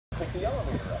take the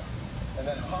elevator up, and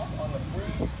then hop on the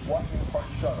free Washington Park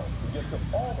shuttle to get to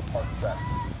all the park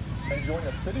attractions, and join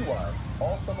us citywide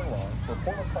all summer long for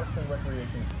Portland Parks and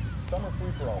Recreation's Summer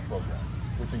Free-for-All program,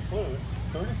 which includes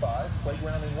 35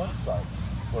 playground and lunch sites,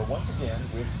 where once again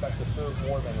we expect to serve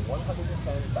more than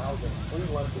 110,000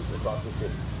 free lunches across the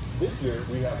city. This year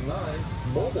we have 9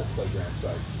 mobile playground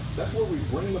sites. That's where we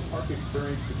bring the park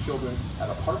experience to children at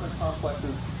apartment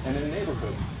complexes and in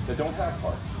neighborhoods that don't have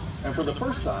parks. And for the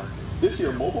first time, this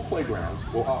year mobile playgrounds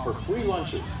will offer free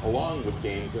lunches along with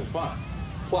games and fun.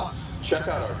 Plus, check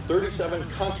out our 37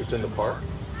 concerts in the park,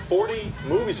 40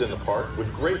 movies in the park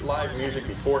with great live music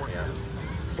beforehand,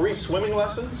 free swimming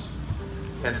lessons,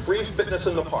 and free fitness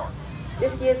in the parks.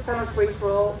 This year's Summer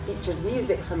Free-for-All features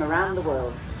music from around the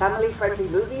world, family-friendly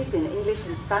movies in English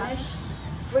and Spanish,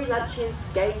 free lunches,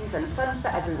 games and fun for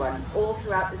everyone, all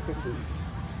throughout the city.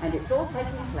 And it's all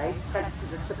taking place thanks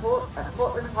to the support of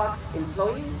Portland Parks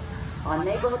employees, our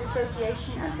neighborhood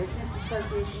association and business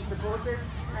association supporters,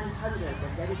 and hundreds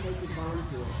of dedicated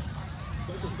volunteers.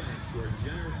 Special thanks to our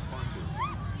generous sponsors,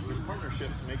 whose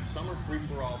partnerships make Summer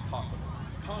Free-for-All possible.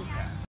 Comcast.